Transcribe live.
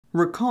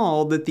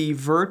Recall that the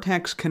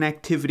vertex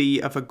connectivity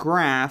of a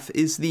graph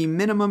is the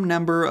minimum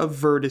number of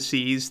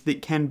vertices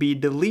that can be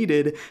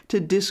deleted to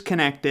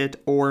disconnect it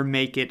or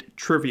make it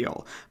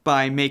trivial.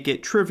 By make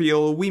it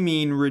trivial, we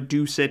mean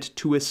reduce it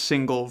to a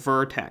single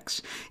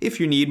vertex.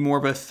 If you need more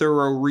of a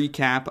thorough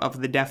recap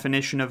of the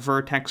definition of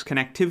vertex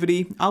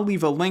connectivity, I'll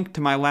leave a link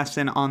to my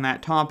lesson on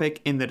that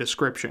topic in the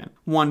description.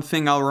 One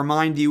thing I'll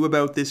remind you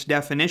about this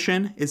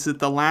definition is that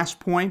the last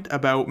point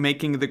about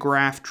making the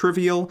graph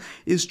trivial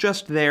is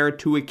just there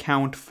to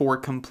account for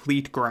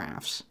complete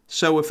graphs.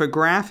 So if a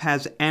graph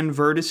has n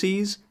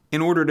vertices,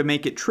 in order to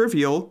make it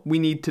trivial, we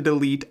need to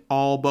delete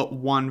all but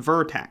one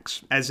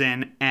vertex, as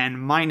in n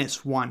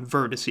minus 1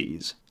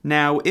 vertices.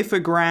 Now, if a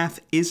graph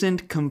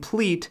isn't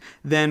complete,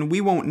 then we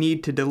won't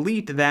need to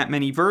delete that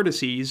many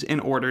vertices in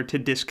order to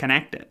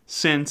disconnect it.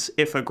 Since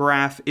if a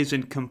graph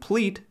isn't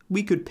complete,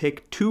 we could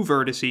pick two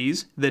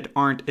vertices that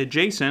aren't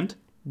adjacent,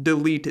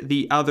 delete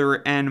the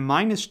other n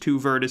minus 2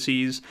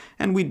 vertices,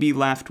 and we'd be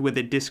left with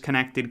a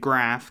disconnected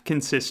graph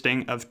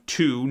consisting of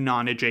two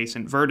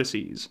non-adjacent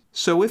vertices.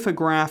 So if a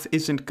graph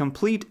isn't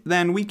complete,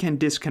 then we can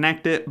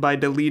disconnect it by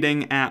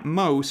deleting at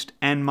most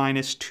n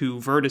minus 2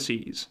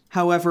 vertices.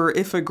 However,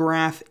 if a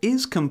graph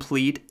is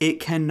complete, it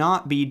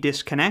cannot be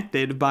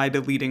disconnected by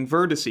deleting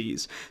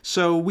vertices,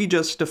 so we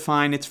just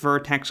define its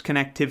vertex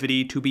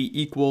connectivity to be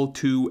equal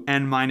to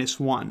n minus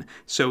 1.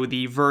 So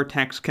the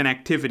vertex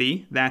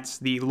connectivity, that's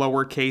the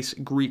lowercase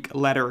Greek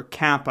letter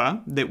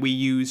kappa that we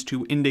use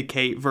to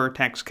indicate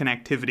vertex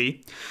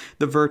connectivity.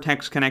 The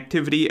vertex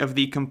connectivity of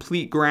the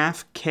complete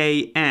graph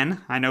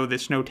Kn, I know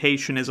this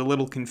notation is a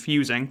little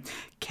confusing,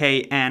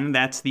 Kn,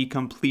 that's the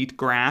complete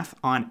graph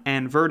on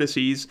n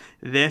vertices,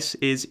 this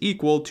is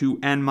equal to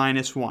n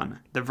minus 1.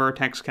 The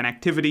vertex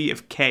connectivity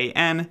of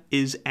Kn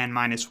is n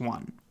minus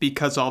 1.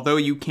 Because although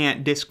you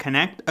can't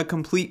disconnect a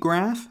complete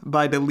graph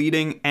by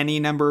deleting any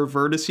number of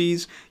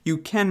vertices, you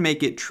can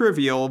make it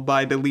trivial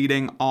by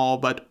deleting all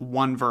but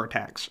one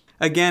vertex.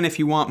 Again, if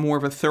you want more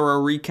of a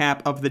thorough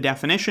recap of the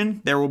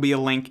definition, there will be a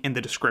link in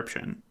the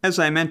description. As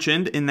I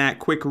mentioned in that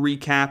quick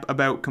recap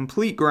about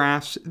complete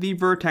graphs, the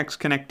vertex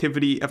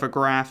connectivity of a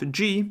graph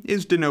G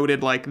is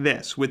denoted like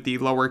this, with the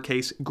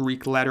lowercase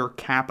Greek letter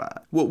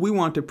kappa. What we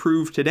want to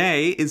prove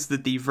today is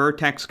that the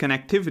vertex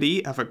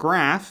connectivity of a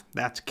graph,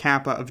 that's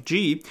kappa of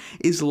G,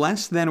 is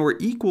less than or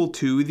equal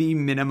to the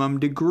minimum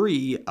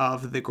degree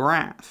of the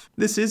graph.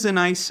 This is a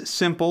nice,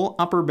 simple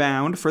upper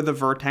bound for the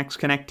vertex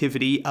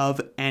connectivity of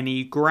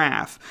any graph.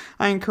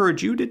 I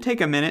encourage you to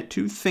take a minute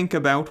to think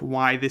about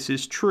why this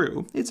is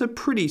true. It's a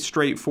pretty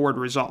straightforward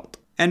result.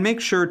 And make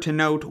sure to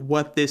note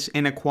what this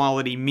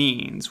inequality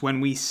means when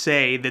we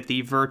say that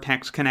the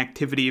vertex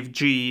connectivity of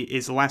G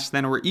is less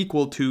than or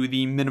equal to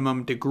the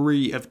minimum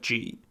degree of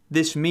G.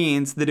 This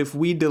means that if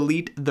we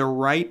delete the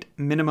right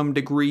minimum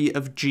degree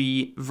of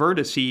G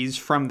vertices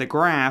from the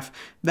graph,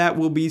 that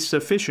will be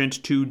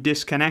sufficient to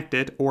disconnect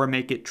it or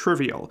make it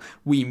trivial.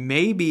 We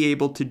may be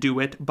able to do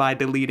it by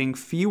deleting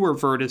fewer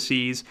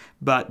vertices,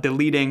 but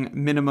deleting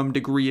minimum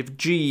degree of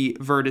G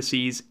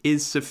vertices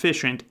is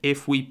sufficient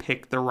if we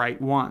pick the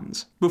right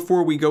ones.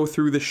 Before we go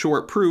through the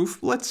short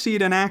proof, let's see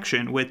it in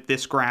action with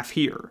this graph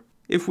here.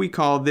 If we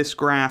call this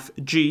graph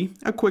G,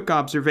 a quick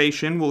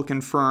observation will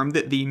confirm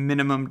that the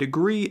minimum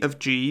degree of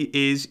G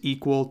is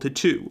equal to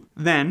 2.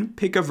 Then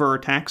pick a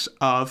vertex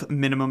of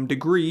minimum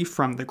degree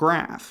from the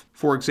graph.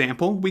 For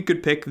example, we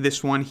could pick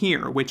this one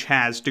here, which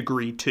has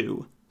degree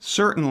 2.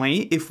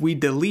 Certainly, if we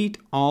delete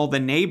all the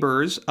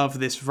neighbors of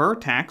this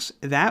vertex,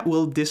 that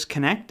will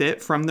disconnect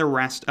it from the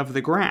rest of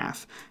the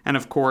graph. And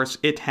of course,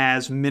 it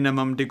has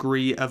minimum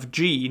degree of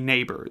G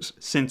neighbors,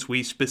 since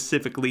we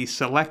specifically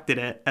selected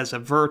it as a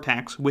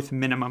vertex with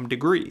minimum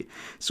degree.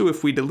 So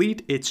if we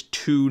delete its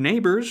two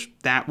neighbors,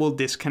 that will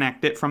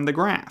disconnect it from the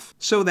graph.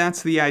 So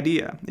that's the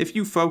idea. If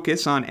you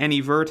focus on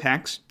any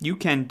vertex, you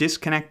can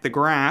disconnect the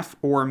graph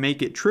or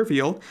make it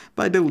trivial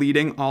by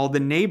deleting all the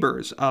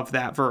neighbors of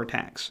that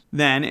vertex.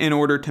 Then, in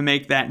order to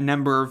make that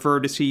number of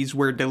vertices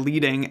we're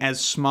deleting as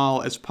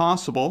small as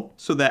possible,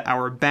 so that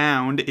our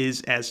bound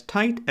is as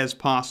tight as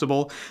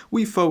possible,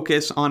 we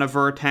focus on a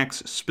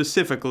vertex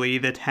specifically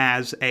that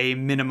has a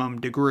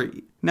minimum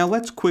degree. Now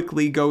let's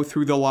quickly go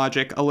through the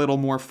logic a little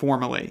more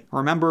formally.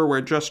 Remember,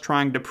 we're just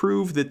trying to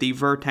prove that the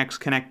vertex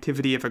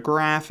connectivity of a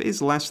graph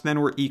is less than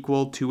or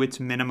equal to its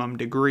minimum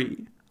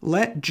degree.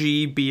 Let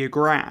G be a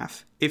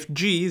graph. If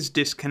G is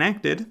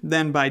disconnected,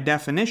 then by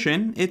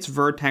definition, its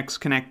vertex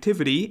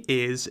connectivity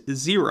is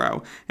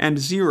 0, and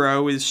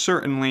 0 is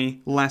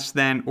certainly less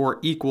than or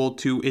equal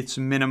to its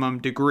minimum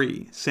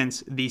degree,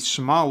 since the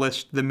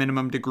smallest the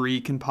minimum degree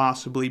can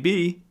possibly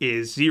be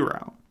is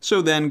 0.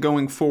 So then,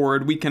 going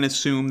forward, we can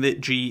assume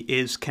that G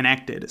is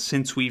connected,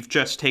 since we've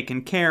just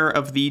taken care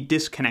of the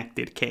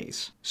disconnected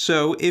case.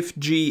 So if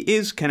G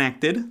is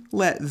connected,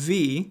 let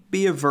V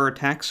be a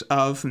vertex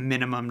of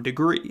minimum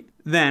degree.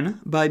 Then,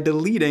 by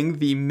deleting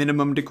the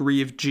minimum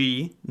degree of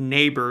G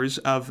neighbors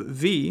of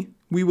V,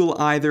 we will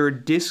either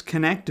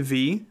disconnect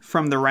V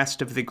from the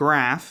rest of the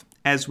graph,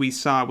 as we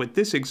saw with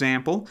this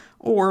example,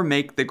 or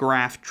make the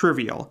graph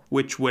trivial,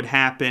 which would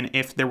happen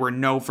if there were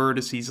no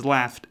vertices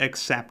left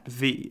except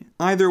v.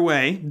 Either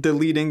way,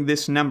 deleting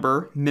this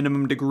number,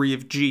 minimum degree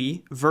of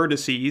g,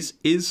 vertices,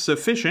 is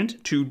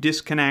sufficient to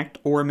disconnect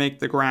or make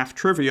the graph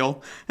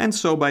trivial, and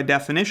so by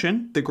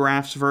definition, the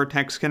graph's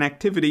vertex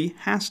connectivity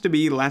has to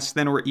be less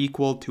than or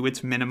equal to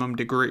its minimum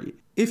degree.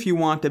 If you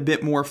want a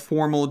bit more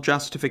formal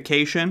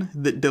justification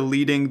that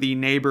deleting the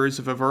neighbors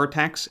of a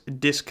vertex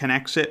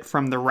disconnects it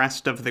from the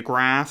rest of the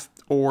graph,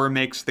 or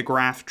makes the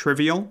graph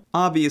trivial,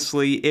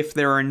 obviously if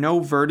there are no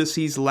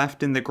vertices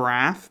left in the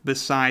graph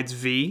besides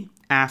v,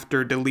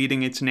 after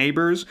deleting its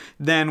neighbors,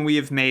 then we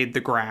have made the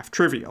graph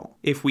trivial.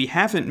 If we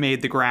haven't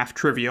made the graph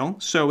trivial,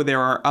 so there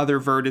are other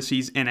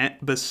vertices in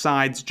it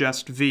besides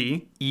just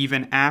v,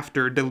 even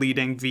after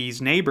deleting v's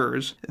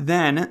neighbors,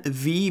 then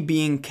v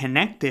being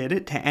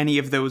connected to any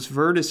of those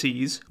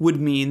vertices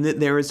would mean that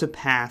there is a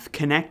path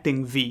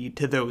connecting v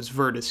to those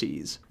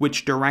vertices,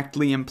 which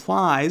directly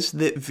implies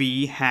that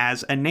v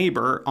has a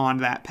neighbor on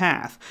that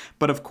path.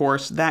 But of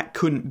course, that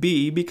couldn't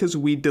be because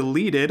we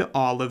deleted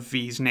all of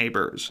v's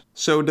neighbors.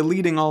 So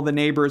deleting all the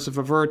neighbors of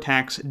a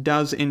vertex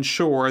does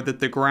ensure that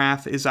the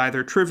graph is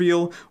either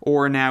trivial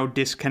or now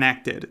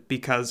disconnected,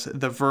 because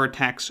the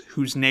vertex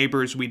whose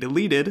neighbors we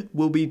deleted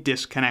will be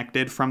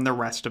disconnected from the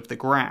rest of the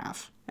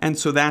graph. And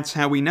so that's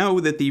how we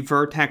know that the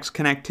vertex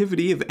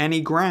connectivity of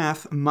any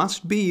graph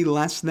must be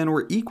less than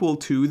or equal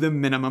to the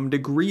minimum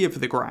degree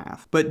of the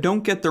graph. But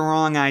don't get the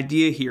wrong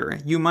idea here.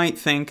 You might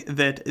think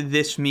that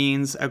this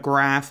means a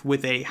graph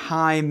with a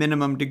high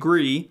minimum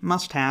degree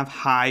must have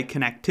high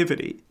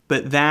connectivity.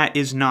 But that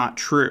is not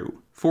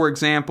true. For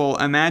example,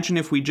 imagine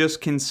if we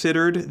just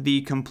considered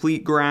the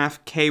complete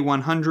graph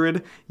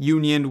K100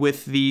 unioned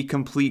with the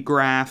complete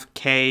graph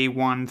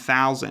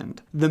K1000.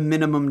 The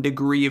minimum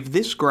degree of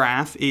this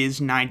graph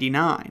is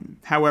 99.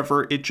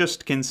 However, it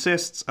just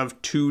consists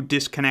of two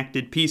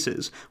disconnected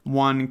pieces,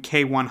 one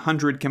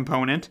K100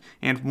 component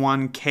and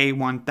one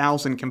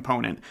K1000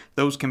 component.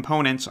 Those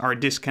components are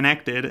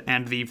disconnected,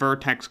 and the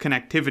vertex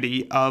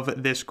connectivity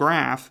of this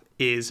graph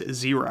is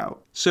 0.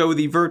 So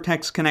the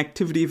vertex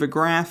connectivity of a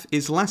graph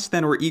is less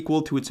than or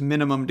equal to its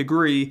minimum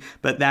degree,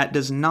 but that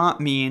does not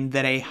mean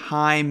that a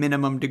high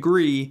minimum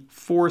degree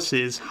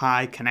forces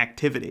high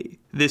connectivity.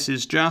 This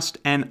is just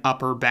an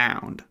upper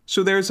bound.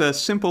 So there's a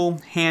simple,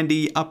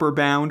 handy upper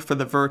bound for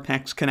the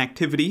vertex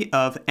connectivity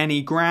of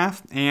any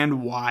graph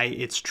and why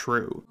it's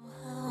true.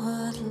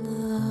 I would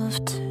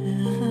love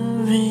to